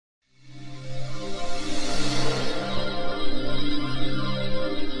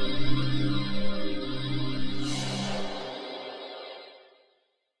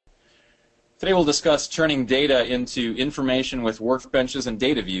Today we'll discuss turning data into information with workbenches and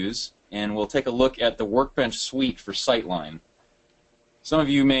Dataviews, and we'll take a look at the Workbench Suite for SyteLine. Some of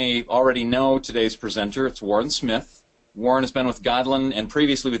you may already know today's presenter. It's Warren Smith. Warren has been with Godlan and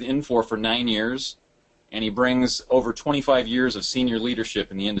previously with Infor for 9 years, and he brings over 25 years of senior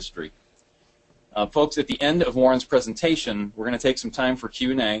leadership in the industry. Folks, at the end of Warren's presentation, we're going to take some time for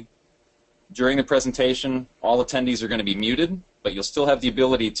Q&A. During the presentation, all attendees are going to be muted, but you'll still have the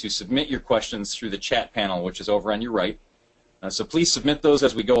ability to submit your questions through the chat panel, which is over on your right. So please submit those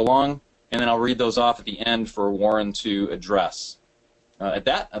as we go along, and then I'll read those off at the end for Warren to address. At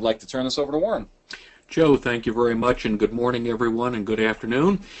that, I'd like to turn this over to Warren. Joe, thank you very much, and good morning, everyone, and good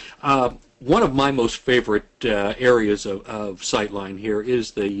afternoon. One of my most favorite areas of SyteLine here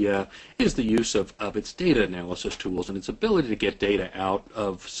is the use of its data analysis tools and its ability to get data out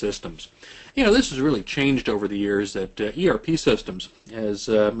of systems. You know, this has really changed over the years that ERP systems, as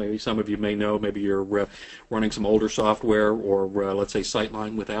maybe some of you may know, maybe you're running some older software or let's say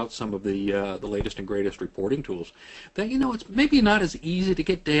SyteLine without some of the latest and greatest reporting tools, that, you know, it's maybe not as easy to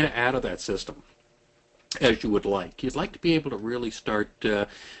get data out of that system as you would like. You'd like to be able to really start, you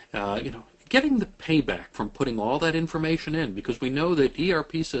know, getting the payback from putting all that information in, because we know that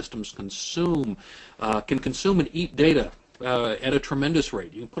ERP systems can consume and eat data at a tremendous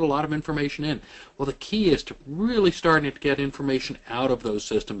rate. You can put a lot of information in. Well, the key is to really starting to get information out of those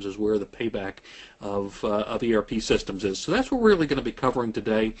systems is where the payback of ERP systems is. So that's what we're really going to be covering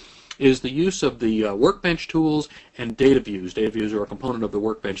today, is the use of the Workbench tools and Dataviews. Dataviews are a component of the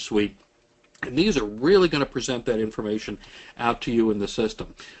Workbench Suite. And these are really going to present that information out to you in the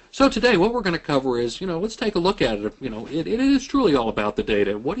system. So today what we're going to cover is, you know, let's take a look at it. You know, it is truly all about the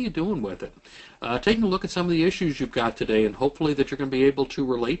data. What are you doing with it? Taking a look at some of the issues you've got today, and hopefully that you're going to be able to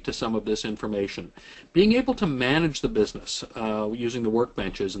relate to some of this information. Being able to manage the business using the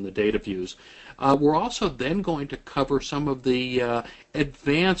workbenches and the data views. We're also then going to cover some of the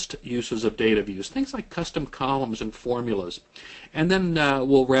advanced uses of data views, things like custom columns and formulas. And then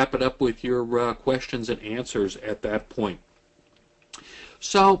we'll wrap it up with your questions and answers at that point.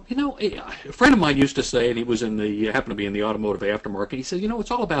 So, you know, a friend of mine used to say, and he was happened to be in the automotive aftermarket, he said, you know,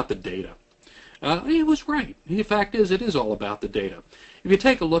 it's all about the data. He was right. The fact is, it is all about the data. If you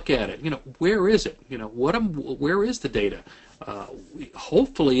take a look at it, you know, where is it? You know, where is the data?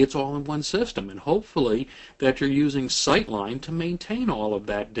 Hopefully it's all in one system, and hopefully that you're using SyteLine to maintain all of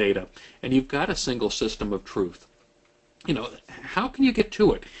that data, and you've got a single system of truth. You know, how can you get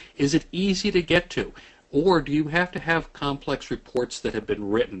to it? Is it easy to get to? Or do you have to have complex reports that have been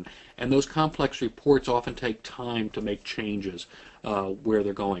written? And those complex reports often take time to make changes where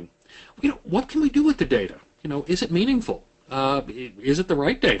they're going. You know, what can we do with the data? You know, is it meaningful? Is it the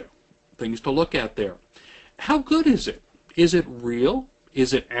right data? Things to look at there. How good is it? Is it real?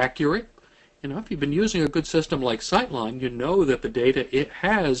 Is it accurate? You know, if you've been using a good system like SyteLine, you know that the data, it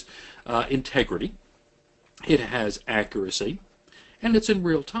has integrity, it has accuracy, and it's in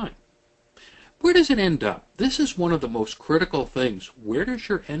real time. Where does it end up? This is one of the most critical things. Where does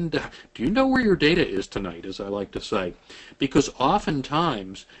your end up? Do you know where your data is tonight, as I like to say? Because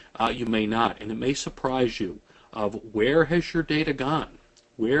oftentimes you may not, and it may surprise you of where has your data gone?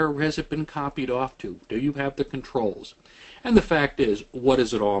 Where has it been copied off to? Do you have the controls? And the fact is, what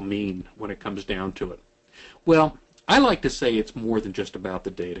does it all mean when it comes down to it? Well, I like to say it's more than just about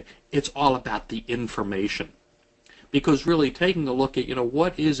the data. It's all about the information. Because really taking a look at, you know,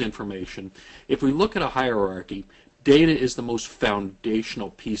 what is information? If we look at a hierarchy, data is the most foundational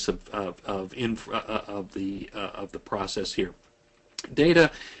piece of the process here. Data,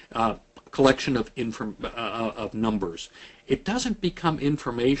 collection of numbers. It doesn't become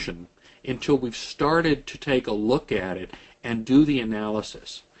information until we've started to take a look at it and do the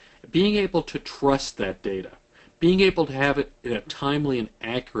analysis. Being able to trust that data, being able to have it in a timely and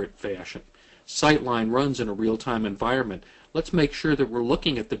accurate fashion. SyteLine runs in a real-time environment. Let's make sure that we're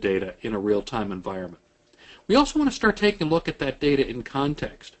looking at the data in a real-time environment. We also want to start taking a look at that data in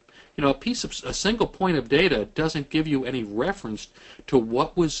context. You know, a single point of data doesn't give you any reference to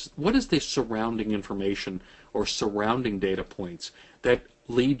what is the surrounding information or surrounding data points that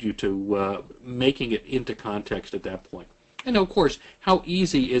lead you to making it into context at that point. And of course, how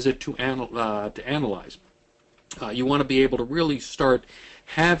easy is it to analyze? You want to be able to really start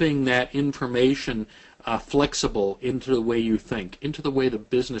having that information flexible into the way you think, into the way the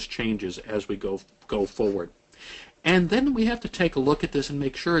business changes as we go forward. And then we have to take a look at this and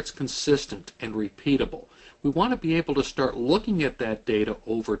make sure it's consistent and repeatable. We want to be able to start looking at that data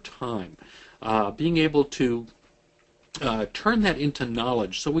over time, being able to turn that into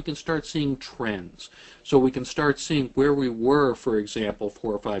knowledge so we can start seeing trends, so we can start seeing where we were, for example,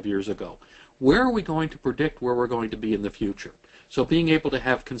 4 or 5 years ago. where are we going to predict where we're going to be in the future? So being able to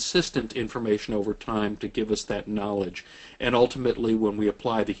have consistent information over time to give us that knowledge, and ultimately when we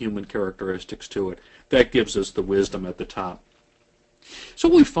apply the human characteristics to it, that gives us the wisdom at the top. So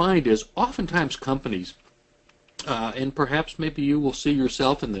what we find is oftentimes companies, and perhaps maybe you will see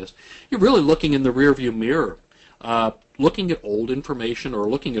yourself in this, you're really looking in the rearview mirror, looking at old information or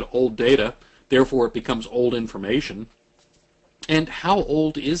looking at old data, therefore it becomes old information. And how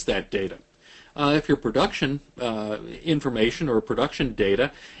old is that data? If your production information or production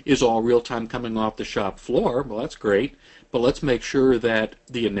data is all real-time coming off the shop floor, well, that's great, but let's make sure that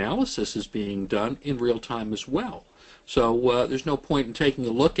the analysis is being done in real time as well. So there's no point in taking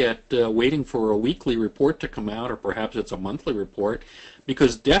a look at waiting for a weekly report to come out, or perhaps it's a monthly report,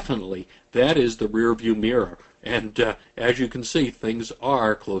 because definitely that is the rear view mirror. And as you can see, things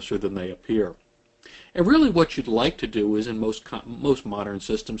are closer than they appear. And really what you'd like to do is, in most modern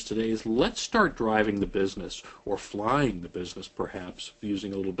systems today, is let's start driving the business, or flying the business perhaps,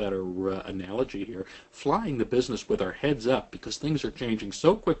 using a little better analogy here, flying the business with our heads up, because things are changing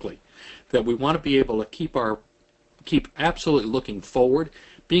so quickly that we want to be able to keep absolutely looking forward,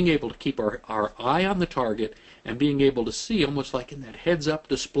 being able to keep our eye on the target, and being able to see, almost like in that heads-up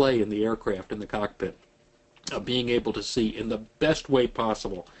display in the aircraft in the cockpit, being able to see in the best way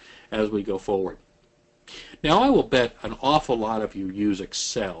possible as we go forward. Now, I will bet an awful lot of you use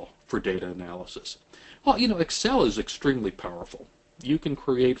Excel for data analysis. Well, you know, Excel is extremely powerful. You can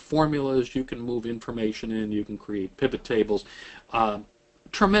create formulas, you can move information in, you can create pivot tables,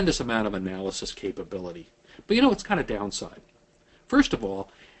 tremendous amount of analysis capability. But you know, it's got a downside. First of all,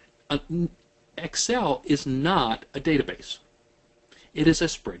 Excel is not a database. It is a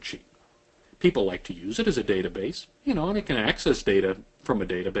spreadsheet. People like to use it as a database, you know, and it can access data from a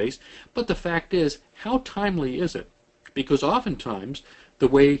database, but the fact is, how timely is it? Because oftentimes, the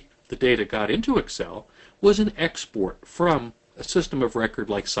way the data got into Excel was an export from a system of record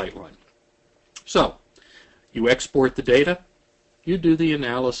like SyteLine. So, you export the data, you do the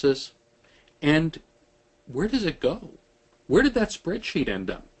analysis, and where does it go? Where did that spreadsheet end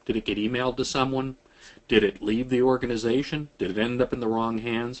up? Did it get emailed to someone? Did it leave the organization? Did it end up in the wrong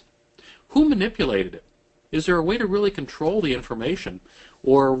hands? Who manipulated it? Is there a way to really control the information?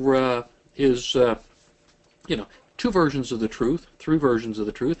 Or is, you know, 2 versions of the truth, 3 versions of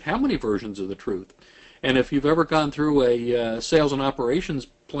the truth? How many versions of the truth? And if you've ever gone through a sales and operations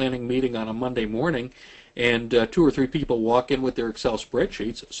planning meeting on a Monday morning, and 2 or 3 people walk in with their Excel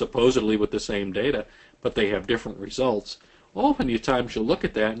spreadsheets, supposedly with the same data, but they have different results, oftentimes you'll look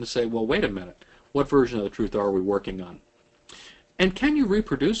at that and say, well, wait a minute, what version of the truth are we working on? And can you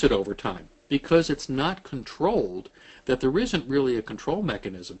reproduce it over time? Because it's not controlled, that there isn't really a control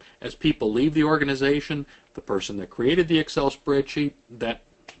mechanism. As people leave the organization, the person that created the Excel spreadsheet, that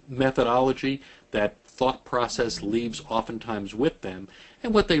methodology, that thought process leaves oftentimes with them,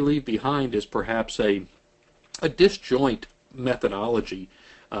 and what they leave behind is perhaps a disjoint methodology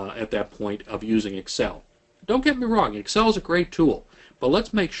at that point of using Excel. Don't get me wrong, Excel is a great tool, but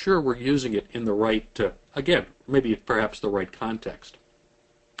let's make sure we're using it in the right, again, maybe perhaps the right context.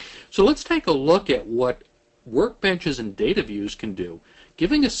 So let's take a look at what workbenches and Dataviews can do,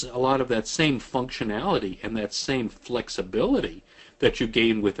 giving us a lot of that same functionality and that same flexibility that you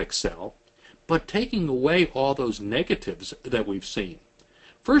gain with Excel, but taking away all those negatives that we've seen.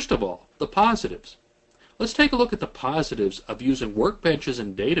 First of all, the positives. Let's take a look at the positives of using workbenches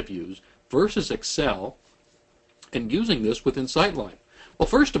and Dataviews versus Excel and using this within SyteLine. Well,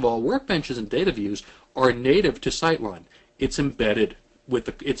 first of all, workbenches and Dataviews are native to SyteLine. It's embedded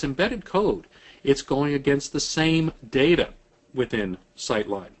with it's embedded code. It's going against the same data within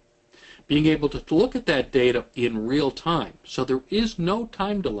SyteLine. Being able to look at that data in real time, so there is no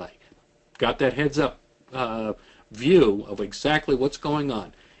time delay. Got that heads up view of exactly what's going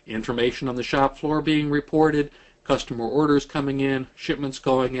on. Information on the shop floor being reported, customer orders coming in, shipments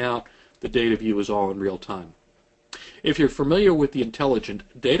going out, the data view is all in real time. If you're familiar with the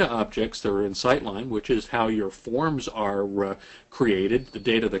intelligent data objects that are in SyteLine, which is how your forms are created, the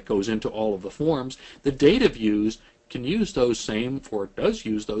data that goes into all of the forms, the data views can use those same, or does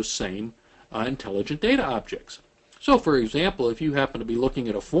use those same intelligent data objects. So for example, if you happen to be looking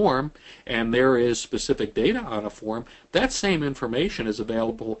at a form and there is specific data on a form, that same information is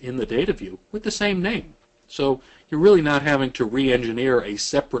available in the data view with the same name. So you're really not having to re-engineer a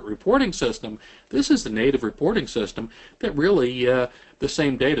separate reporting system. This is the native reporting system that really the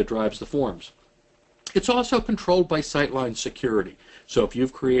same data drives the forms. It's also controlled by SyteLine security. So if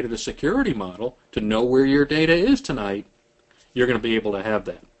you've created a security model to know where your data is tonight, you're going to be able to have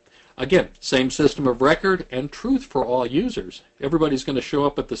that. Again, same system of record and truth for all users. Everybody's going to show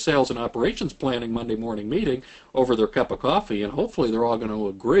up at the sales and operations planning Monday morning meeting over their cup of coffee, and hopefully they're all going to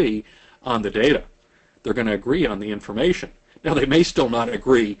agree on the data. They're going to agree on the information. Now, they may still not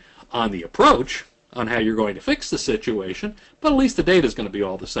agree on the approach, on how you're going to fix the situation, but at least the data is going to be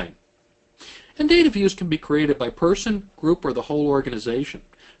all the same. And data views can be created by person, group, or the whole organization.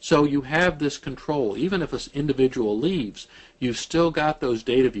 So you have this control. Even if an individual leaves, you've still got those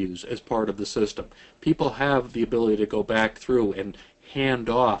data views as part of the system. People have the ability to go back through and hand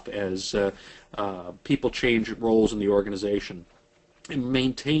off as people change roles in the organization and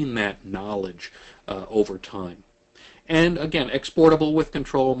maintain that knowledge over time. And again, exportable with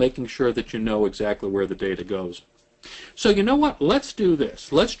control, making sure that you know exactly where the data goes. So you know what? Let's do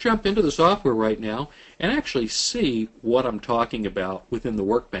this. Let's jump into the software right now and actually see what I'm talking about within the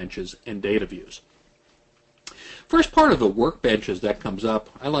workbenches and data views. First part of the workbenches that comes up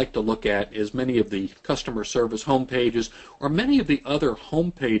I like to look at is many of the customer service home pages or many of the other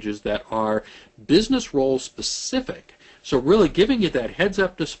home pages that are business role specific. So really giving you that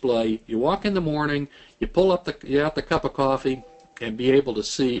heads-up display. You walk in the morning, you pull up out the cup of coffee, and be able to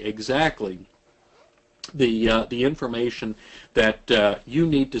see exactly the information that you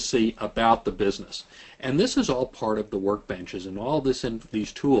need to see about the business. And this is all part of the workbenches and all this in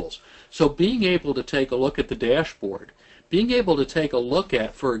these tools. So being able to take a look at the dashboard, being able to take a look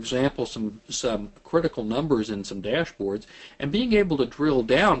at, for example, some critical numbers in some dashboards, and being able to drill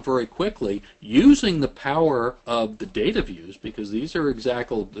down very quickly using the power of the data views, because these are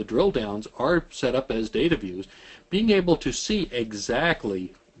exactly, the drill downs are set up as data views, being able to see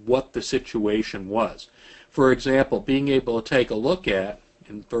exactly what the situation was. For example, being able to take a look at,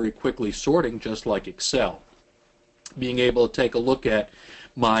 and very quickly sorting just like Excel, being able to take a look at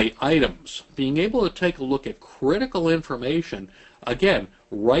my items, being able to take a look at critical information, again,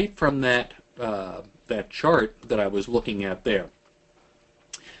 right from that, that chart that I was looking at there.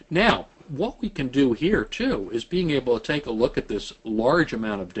 Now, what we can do here too is being able to take a look at this large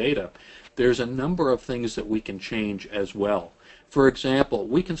amount of data. There's a number of things that we can change as well. For example,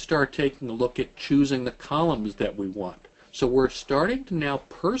 we can start taking a look at choosing the columns that we want. So we're starting to now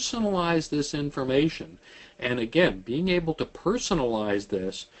personalize this information. And again, being able to personalize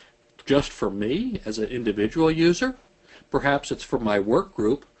this just for me as an individual user, perhaps it's for my work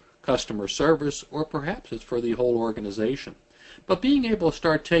group, customer service, or perhaps it's for the whole organization. But being able to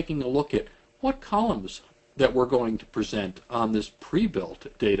start taking a look at what columns that we're going to present on this pre-built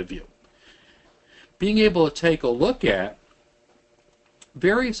data view. Being able to take a look at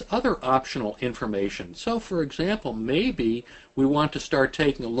various other optional information. So for example, maybe we want to start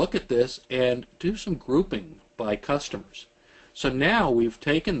taking a look at this and do some grouping by customers. So now we've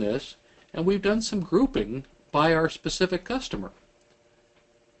taken this and we've done some grouping by our specific customer.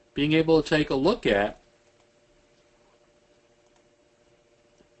 Being able to take a look at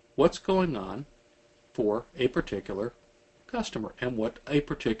what's going on for a particular customer and what a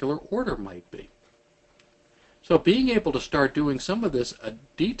particular order might be. So being able to start doing some of this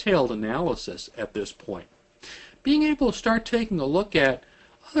detailed analysis at this point. Being able to start taking a look at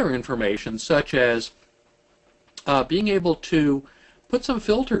other information such as being able to put some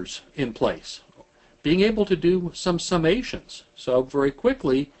filters in place. Being able to do some summations. So very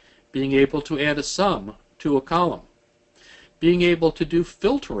quickly being able to add a sum to a column. Being able to do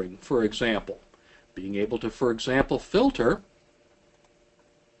filtering, for example. Being able to, for example, filter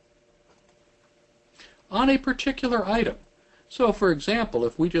on a particular item. So for example,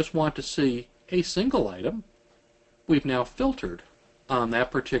 if we just want to see a single item, we've now filtered on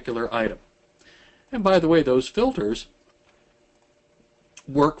that particular item. And by the way, those filters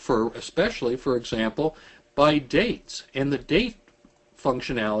work for, especially, for example, by dates. And the date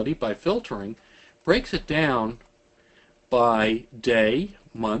functionality by filtering breaks it down by day,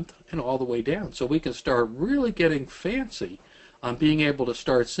 month, and all the way down. So we can start really getting fancy on being able to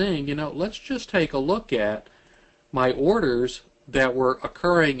start seeing, you know, let's just take a look at my orders that were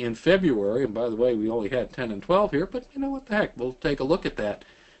occurring in February. And by the way, we only had 10 and 12 here, but you know what the heck, we'll take a look at that.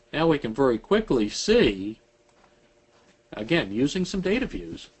 Now we can very quickly see, again, using some data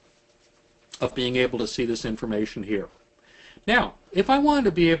views, of being able to see this information here. Now, if I wanted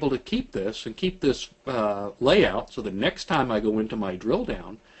to be able to keep this and keep this layout so the next time I go into my drill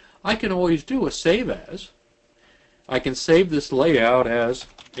down, I can always do a save as. I can save this layout as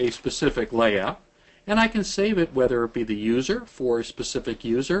a specific layout, and I can save it whether it be the user for a specific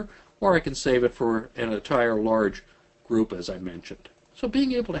user, or I can save it for an entire large group as I mentioned. So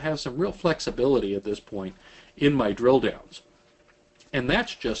being able to have some real flexibility at this point in my drill downs. And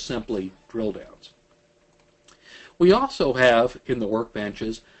that's just simply drill downs. We also have in the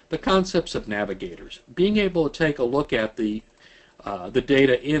workbenches the concepts of navigators, being able to take a look at the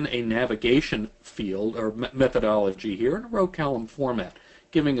data in a navigation field or methodology here in a row column format,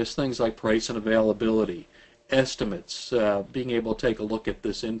 giving us things like price and availability, estimates, being able to take a look at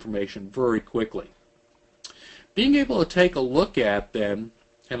this information very quickly. Being able to take a look at then,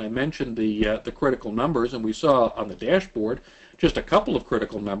 and I mentioned the critical numbers, and we saw on the dashboard just a couple of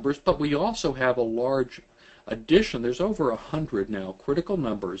critical numbers, but we also have a large addition. There's over 100 now critical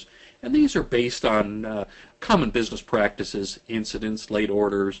numbers, and these are based on common business practices, incidents, late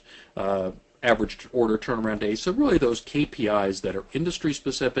orders, average order turnaround days, so really those KPIs that are industry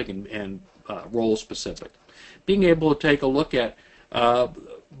specific and role specific. Being able to take a look at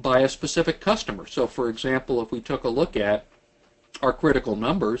by a specific customer. So for example, if we took a look at our critical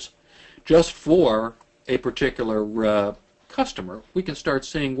numbers just for a particular customer, we can start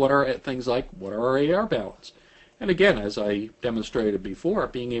seeing what are things like what are our AR balance. And again, as I demonstrated before,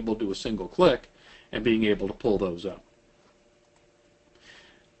 being able to do a single click and being able to pull those up.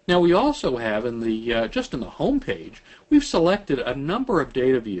 Now we also have in the just in the home page, we've selected a number of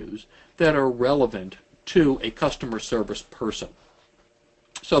data views that are relevant to a customer service person.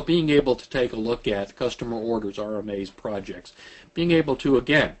 So being able to take a look at customer orders, RMAs, projects, being able to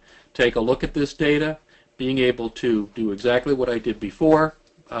again take a look at this data, being able to do exactly what I did before,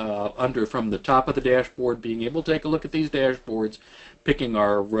 from the top of the dashboard, being able to take a look at these dashboards, picking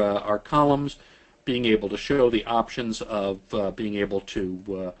our columns, being able to show the options of being able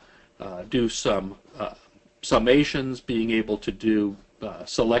to do some summations, being able to do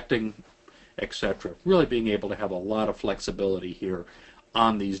selecting, etc. Really being able to have a lot of flexibility here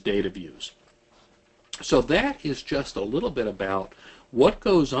on these data views. So that is just a little bit about what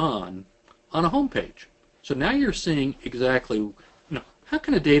goes on a home page. So now you're seeing exactly, how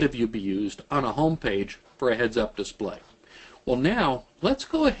can a data view be used on a home page for a heads-up display? Well, now let's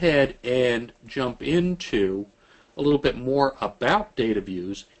go ahead and jump into a little bit more about data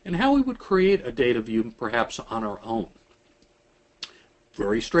views and how we would create a data view perhaps on our own.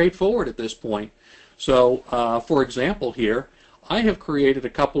 Very straightforward at this point. So, for example here, I have created a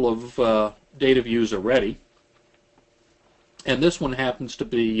couple of data views already, and this one happens to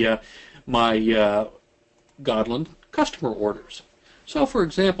be my Godlan customer orders. So for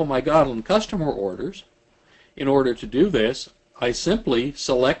example, my Godlan customer orders, in order to do this, I simply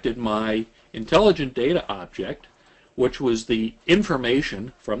selected my intelligent data object, which was the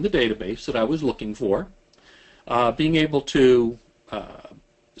information from the database that I was looking for, being able to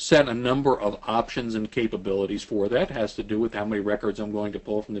set a number of options and capabilities for that. It has to do with how many records I'm going to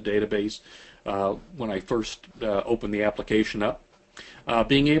pull from the database when I first open the application up.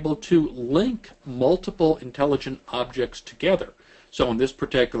 Being able to link multiple intelligent objects together. So in this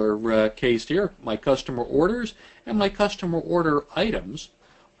particular case here, my customer orders and my customer order items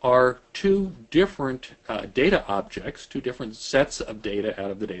are two different data objects, two different sets of data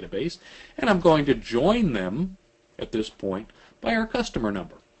out of the database, and I'm going to join them at this point by our customer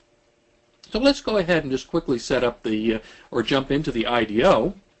number. So let's go ahead and just quickly set up or jump into the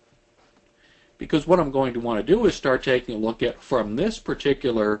IDO, because what I'm going to want to do is start taking a look at, from this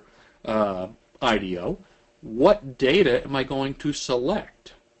particular IDO, what data am I going to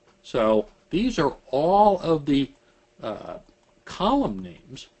select? So these are all of the column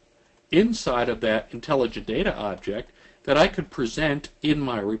names inside of that intelligent data object that I could present in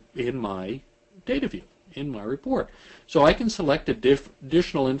my data view, in my report. So I can select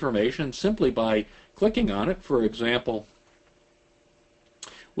additional information simply by clicking on it. For example,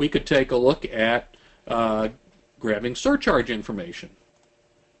 we could take a look at grabbing surcharge information,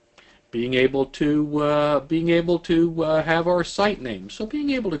 being able to have our site name. So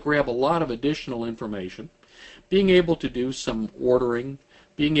being able to grab a lot of additional information, being able to do some ordering,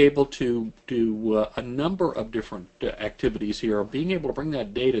 being able to do a number of different activities here, being able to bring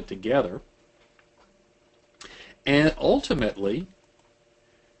that data together, and ultimately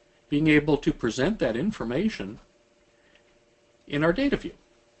being able to present that information in our data view.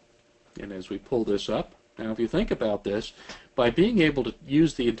 And as we pull this up, now if you think about this, by being able to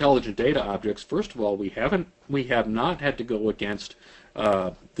use the intelligent data objects, first of all, we have not had to go against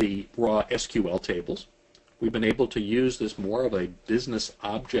the raw SQL tables. We've been able to use this more of a business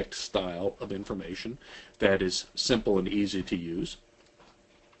object style of information that is simple and easy to use.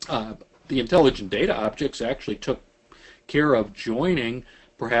 The intelligent data objects actually took care of joining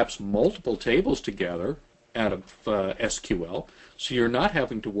perhaps multiple tables together out of SQL, so you're not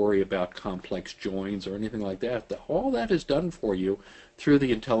having to worry about complex joins or anything like that. All that is done for you through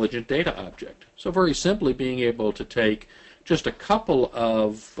the intelligent data object. So very simply being able to take just a couple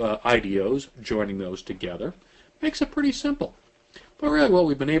of IDOs, joining those together, makes it pretty simple. But really what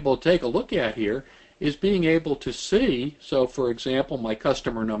we've been able to take a look at here is being able to see, so for example, my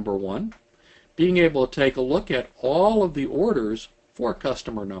customer number 1, being able to take a look at all of the orders for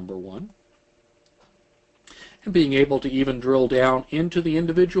customer number 1, and being able to even drill down into the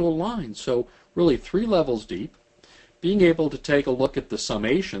individual lines, so really 3 levels deep, being able to take a look at the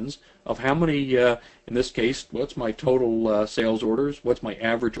summations of how many, in this case, what's my total sales orders, what's my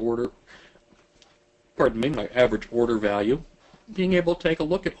average order, pardon me, my average order value, being able to take a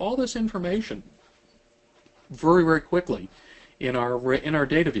look at all this information very, very quickly in our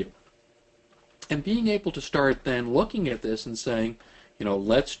data view. And being able to start then looking at this and saying, you know,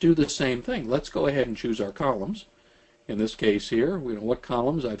 let's do the same thing. Let's go ahead and choose our columns. In this case here, you know, what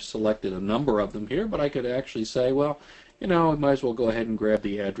columns? I've selected a number of them here, but I could actually say, well, you know, we might as well go ahead and grab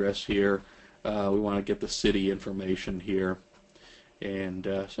the address here. We want to get the city information here.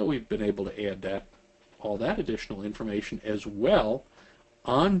 And so we've been able to add that, all that additional information as well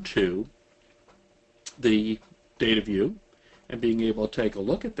onto the data view and being able to take a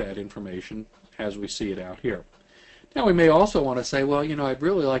look at that information as we see it out here. Now we may also want to say, well, you know, I'd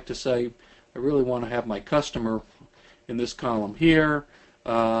really like to say, I really want to have my customer in this column here.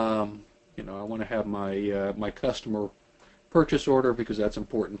 You know, I want to have my my customer purchase order because that's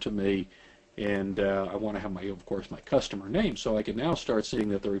important to me, and I want to have my, of course, my customer name. So I can now start seeing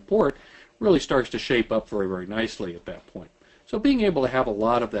that the report really starts to shape up very, very nicely at that point. So being able to have a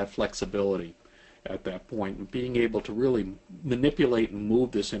lot of that flexibility at that point and being able to really manipulate and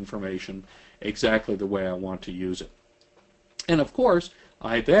move this information exactly the way I want to use it. And of course,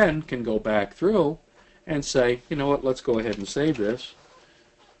 I then can go back through and say, you know what, let's go ahead and save this.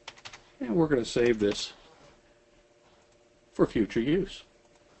 And we're going to save this for future use.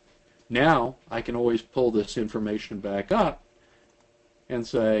 Now, I can always pull this information back up and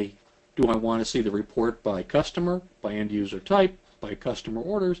say, do I want to see the report by customer, by end user type, by customer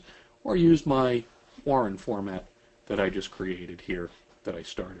orders, or use my Warren format that I just created here that I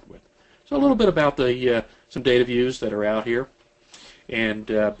started with. So a little bit about the some data views that are out here and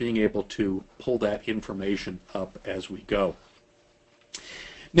being able to pull that information up as we go.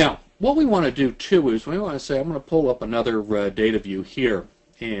 Now, what we want to do too is we want to say, I'm going to pull up another data view here,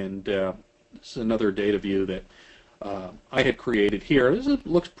 and this is another data view that I had created here.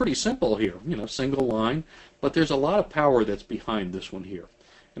 Looks pretty simple here, you know, single line, but there's a lot of power that's behind this one here.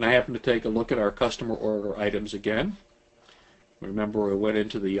 And I happen to take a look at our customer order items again. Remember, we went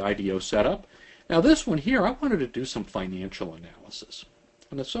into the IDO setup. Now this one here, I wanted to do some financial analysis.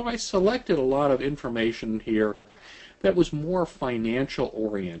 And so I selected a lot of information here that was more financial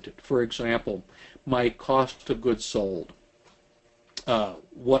oriented. For example, my cost of goods sold,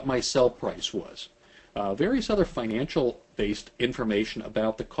 what my sell price was, various other financial based information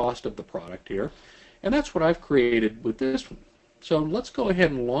about the cost of the product here. And that's what I've created with this one. So let's go ahead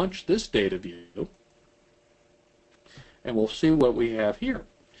and launch this data view, and we'll see what we have here.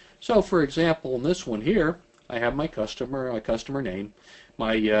 So for example, in this one here, I have my customer name,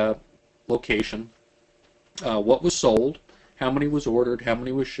 my location, what was sold, how many was ordered, how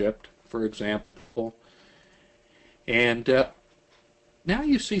many was shipped, for example. And now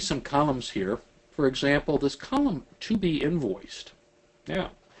you see some columns here. For example, this column to be invoiced.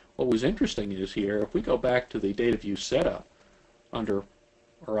 Now, what was interesting is here, if we go back to the data view setup under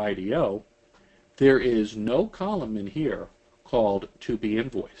our IDO, there is no column in here called to be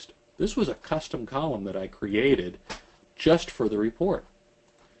invoiced. This was a custom column that I created just for the report.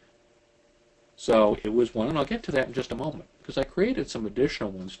 So it was one, and I'll get to that in just a moment, because I created some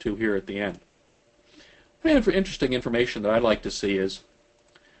additional ones too here at the end. And for interesting information that I'd like to see is,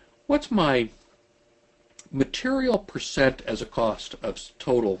 what's my material percent as a cost of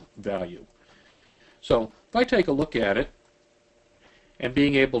total value? So if I take a look at it, and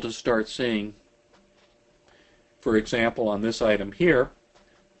being able to start seeing, for example, on this item here,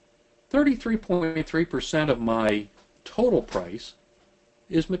 33.3% of my total price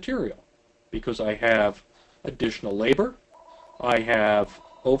is material, because I have additional labor, I have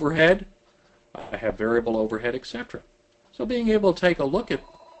overhead, I have variable overhead, etc. So being able to take a look at,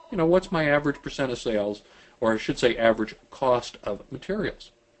 you know, what's my average percent of sales, or I should say average cost of materials.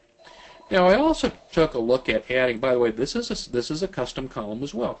 Now I also took a look at adding, by the way, this is a custom column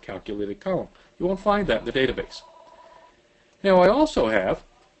as well, calculated column. You won't find that in the database. Now I also have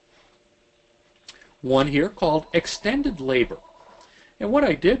one here called extended labor. And what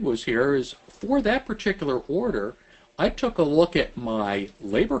I did was here is, for that particular order, I took a look at my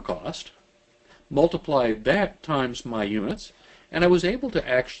labor cost, multiplied that times my units, and I was able to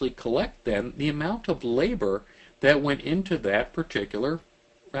actually collect then the amount of labor that went into that particular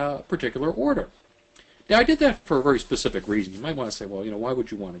order. Now, I did that for a very specific reason. You might want to say, well, why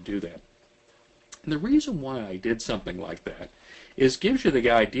would you want to do that? And the reason why I did something like that is gives you the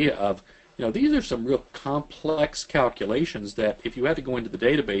idea of, these are some real complex calculations that if you had to go into the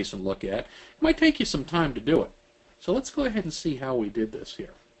database and look at, it might take you some time to do it. So let's go ahead and see how we did this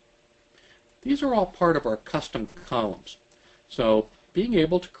here. These are all part of our custom columns. So being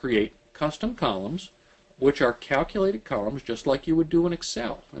able to create custom columns, which are calculated columns just like you would do in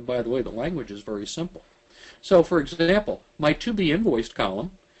Excel. And by the way, the language is very simple. So for example, my to be invoiced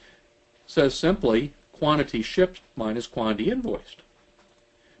column says simply quantity shipped minus quantity invoiced.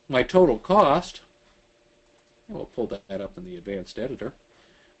 My total cost, and we'll pull that up in the advanced editor,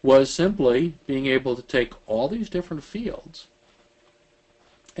 was simply being able to take all these different fields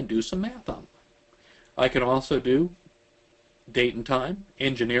and do some math on them. I can also do date and time,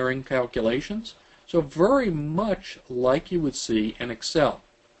 engineering calculations, so very much like you would see in Excel.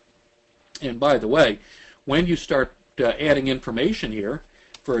 And by the way, when you start adding information here,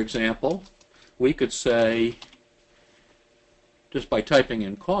 for example, we could say, just by typing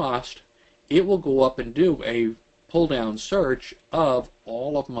in cost, it will go up and do a pull-down search of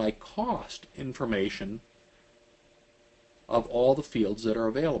all of my cost information of all the fields that are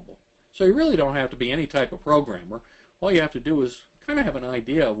available. So you really don't have to be any type of programmer. All you have to do is kind of have an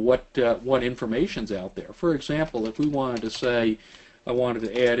idea of what information's out there. For example, if we wanted to say, I wanted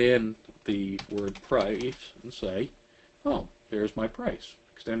to add in the word price and say, oh, there's my price,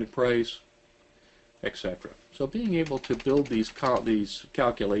 extended price, etc. So being able to build these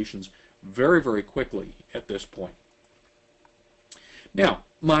calculations very, very quickly at this point. Now,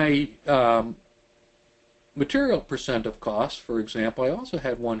 my material percent of cost, for example, I also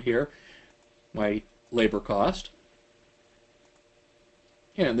had one here, my labor cost.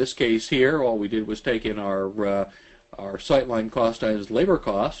 And in this case here, all we did was take in our SyteLine cost as labor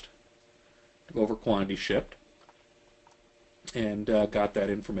cost, go over quantity shipped, and got that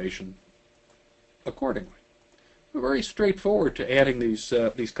information accordingly. Very straightforward to adding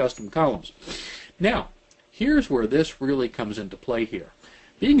these custom columns. Now, here's where this really comes into play here.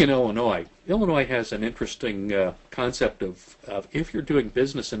 Being in Illinois, Illinois has an interesting concept of if you're doing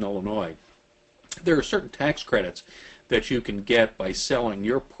business in Illinois, there are certain tax credits that you can get by selling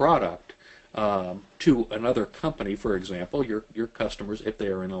your product to another company. For example, your customers, if they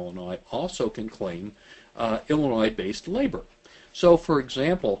are in Illinois, also can claim Illinois-based labor. So, for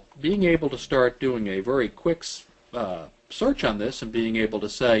example, being able to start doing a very quick search on this and being able to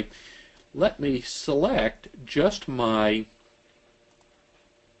say, let me select just my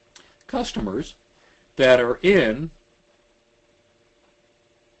customers that are in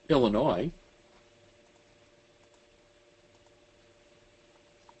Illinois,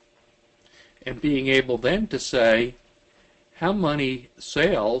 and being able then to say, how many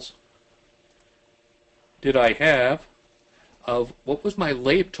sales did I have of what was my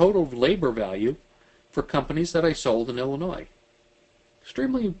total labor value for companies that I sold in Illinois.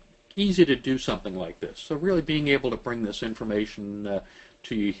 Extremely easy to do something like this. So really being able to bring this information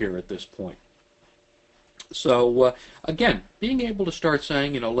to you here at this point. So again, being able to start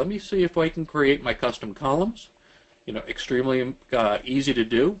saying, let me see if I can create my custom columns. Extremely easy to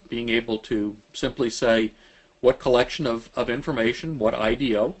do. Being able to simply say what collection of information, what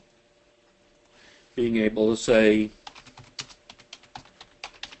IDO. Being able to say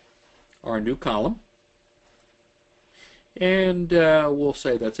our new column, and we'll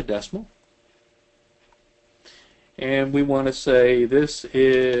say that's a decimal, and we want to say this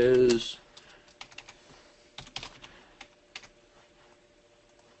is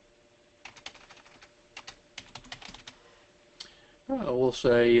we'll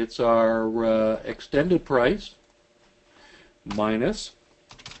say it's our extended price minus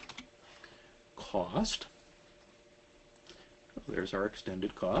cost. There's our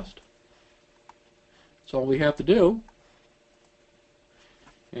extended cost. That's all we have to do.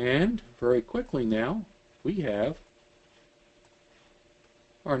 And very quickly now, we have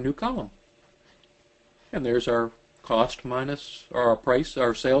our new column. And there's our cost minus our price,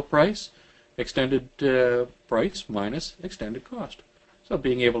 our sale price, extended price minus extended cost. So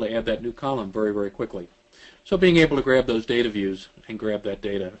being able to add that new column very, very quickly. So being able to grab those data views and grab that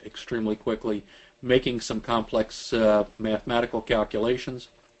data extremely quickly, making some complex mathematical calculations.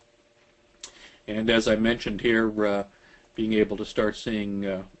 And as I mentioned here, being able to start seeing,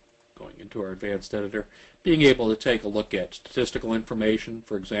 going into our advanced editor, being able to take a look at statistical information,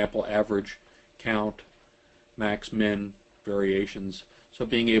 for example, average, count, max, min, variations. So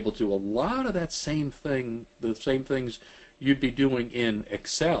being able to do a lot of that same thing, the same things you'd be doing in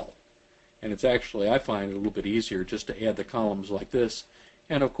Excel. And it's actually, I find it a little bit easier just to add the columns like this.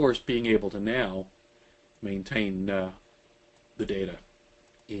 And of course, being able to now maintain the data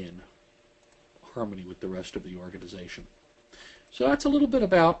in harmony with the rest of the organization. So that's a little bit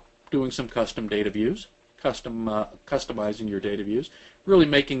about doing some custom data views, customizing your data views, really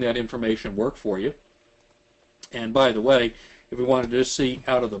making that information work for you. And by the way, if we wanted to just see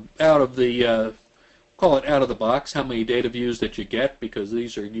out of the call it out of the box how many data views that you get, because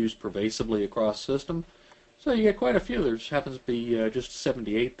these are used pervasively across system. So you get quite a few. There happens to be just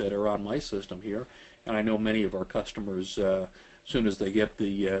 78 that are on my system here, and I know many of our customers, as soon as they get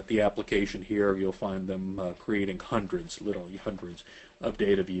the application here, you'll find them creating hundreds, literally hundreds, of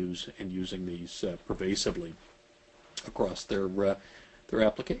data views and using these pervasively across their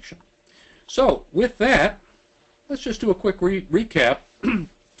application. So with that, let's just do a quick recap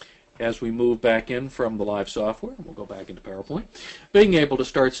as we move back in from the live software. We'll go back into PowerPoint. Being able to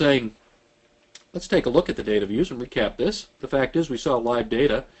start saying, let's take a look at the data views and recap this. The fact is we saw live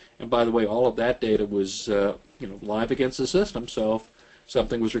data, and by the way, all of that data was live against the system. So if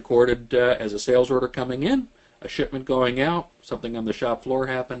something was recorded as a sales order coming in, a shipment going out, something on the shop floor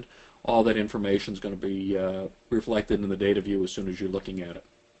happened, all that information is going to be reflected in the data view as soon as you're looking at it.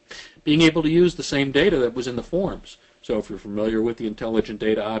 Being able to use the same data that was in the forms. So if you're familiar with the intelligent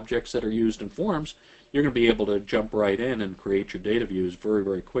data objects that are used in forms, you're going to be able to jump right in and create your data views very,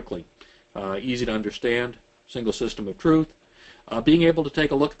 very quickly. Easy to understand, single system of truth. Being able to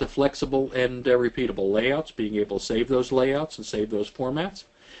take a look at the flexible and repeatable layouts, being able to save those layouts and save those formats.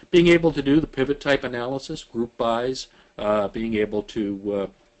 Being able to do the pivot type analysis, group bys, being able to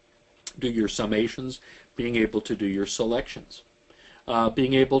do your summations, being able to do your selections.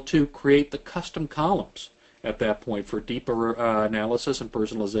 Being able to create the custom columns at that point for deeper analysis and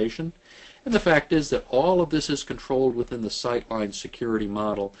personalization. And the fact is that all of this is controlled within the SyteLine security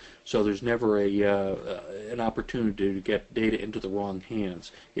model, so there's never an opportunity to get data into the wrong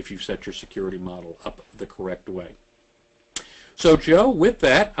hands if you set your security model up the correct way. So Joe, with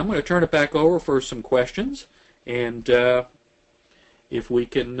that, I'm going to turn it back over for some questions, and if we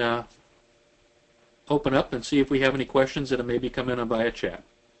can open up and see if we have any questions that have maybe come in via chat.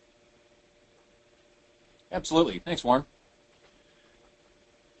 Absolutely. Thanks, Warren.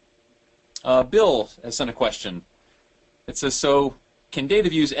 Bill has sent a question. It says, so can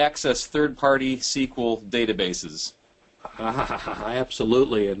Dataviews access third-party SQL databases?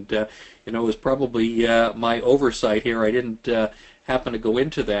 Absolutely, and it was probably my oversight here. I didn't happen to go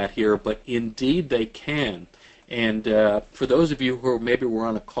into that here, but indeed they can. And for those of you who maybe were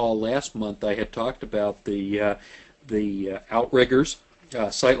on a call last month, I had talked about the outriggers,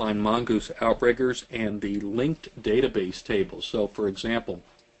 SyteLine Mongoose outriggers, and the linked database tables. So, for example,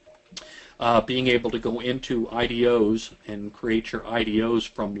 being able to go into IDOs and create your IDOs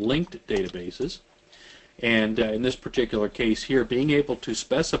from linked databases. And in this particular case here, being able to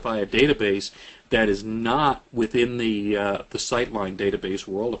specify a database that is not within the SyteLine database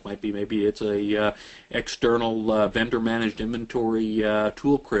world. It might be maybe it's a external vendor-managed inventory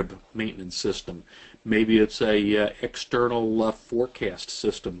tool crib maintenance system. Maybe it's a external forecast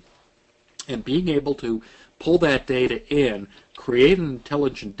system. And being able to pull that data in, create an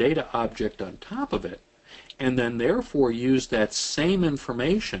intelligent data object on top of it, and then therefore use that same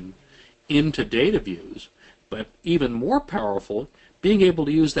information into data views, but even more powerful, being able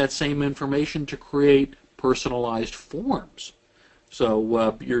to use that same information to create personalized forms.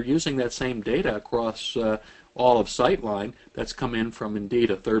 So you're using that same data across all of SyteLine that's come in from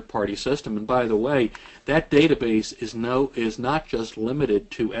indeed a third-party system. And by the way, that database is not just limited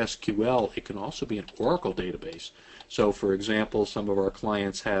to SQL. It can also be an Oracle database. So for example, some of our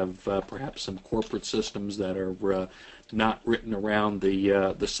clients have perhaps some corporate systems that are not written around the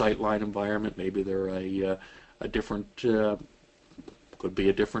SyteLine environment. Maybe they're a different could be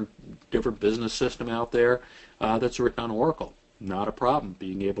a different business system out there that's written on Oracle. Not a problem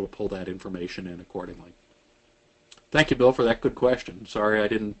being able to pull that information in accordingly. Thank you, Bill, for that good question. Sorry I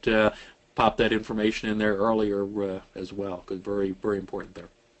didn't pop that information in there earlier as well, because very, very important there.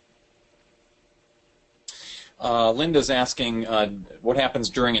 Linda's asking what happens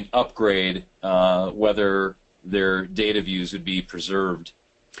during an upgrade, whether their data views would be preserved.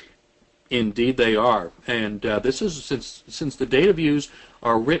 Indeed they are, and this is since the data views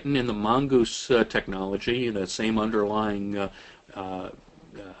are written in the Mongoose technology, the same underlying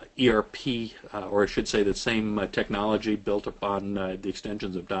ERP, or I should say the same technology built upon the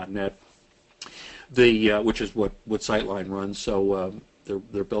extensions of .NET, which is what SyteLine runs. So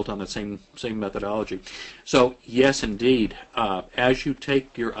they're built on the same methodology. So yes, indeed, as you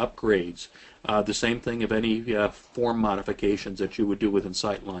take your upgrades, the same thing of any form modifications that you would do within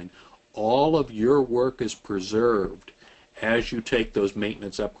SyteLine, all of your work is preserved as you take those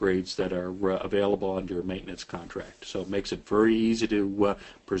maintenance upgrades that are available under your maintenance contract. So it makes it very easy to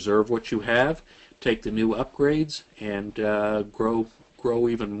preserve what you have, take the new upgrades, and grow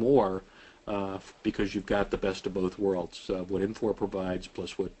even more because you've got the best of both worlds, what Infor provides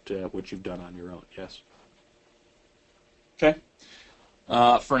plus what you've done on your own. Yes. Okay.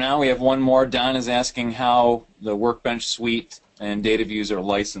 For now, we have one more. Don is asking how the Workbench Suite and Dataviews are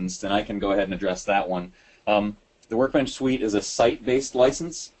licensed, and I can go ahead and address that one. The Workbench Suite is a site-based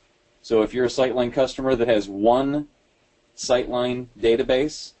license. So if you're a SyteLine customer that has one SyteLine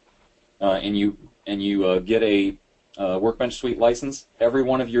database and you get a Workbench Suite license, every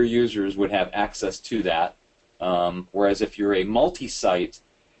one of your users would have access to that. Whereas if you're a multi-site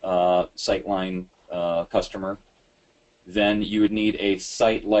SyteLine customer, then you would need a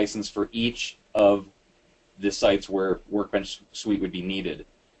site license for each of the sites where Workbench Suite would be needed.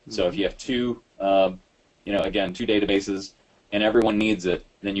 Mm-hmm. So if you have two, again, two databases, and everyone needs it,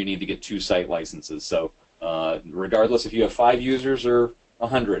 then you need to get two site licenses. So regardless if you have 5 users or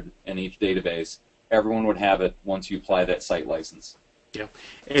 100 in each database, everyone would have it once you apply that site license. Yeah,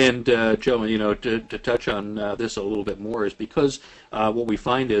 and Joe, to touch on this a little bit more is because what we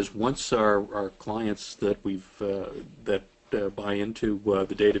find is once our clients that that buy into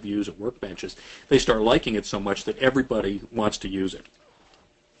the Dataviews and workbenches, they start liking it so much that everybody wants to use it,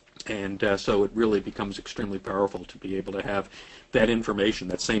 and so it really becomes extremely powerful to be able to have that information,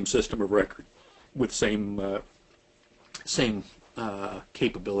 that same system of record, with same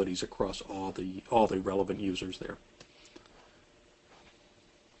capabilities across all the relevant users there.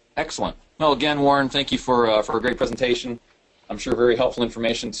 Excellent. Well, again, Warren, thank you for a great presentation. I'm sure very helpful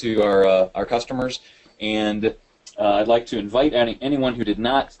information to our customers. And I'd like to invite anyone who did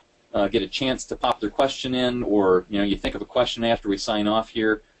not get a chance to pop their question in, or you think of a question after we sign off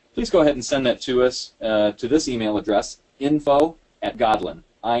here, please go ahead and send that to us to this email address, info@Godlan,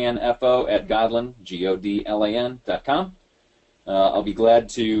 info@Godlan, Godlan.com. I'll be glad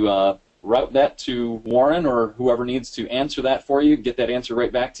to route that to Warren or whoever needs to answer that for you, get that answer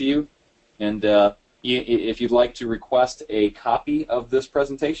right back to you. And if you'd like to request a copy of this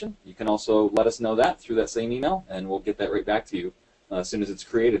presentation, you can also let us know that through that same email, and we'll get that right back to you as soon as it's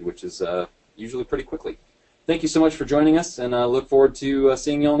created, which is usually pretty quickly. Thank you so much for joining us, and I look forward to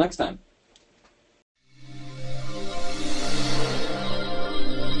seeing you all next time.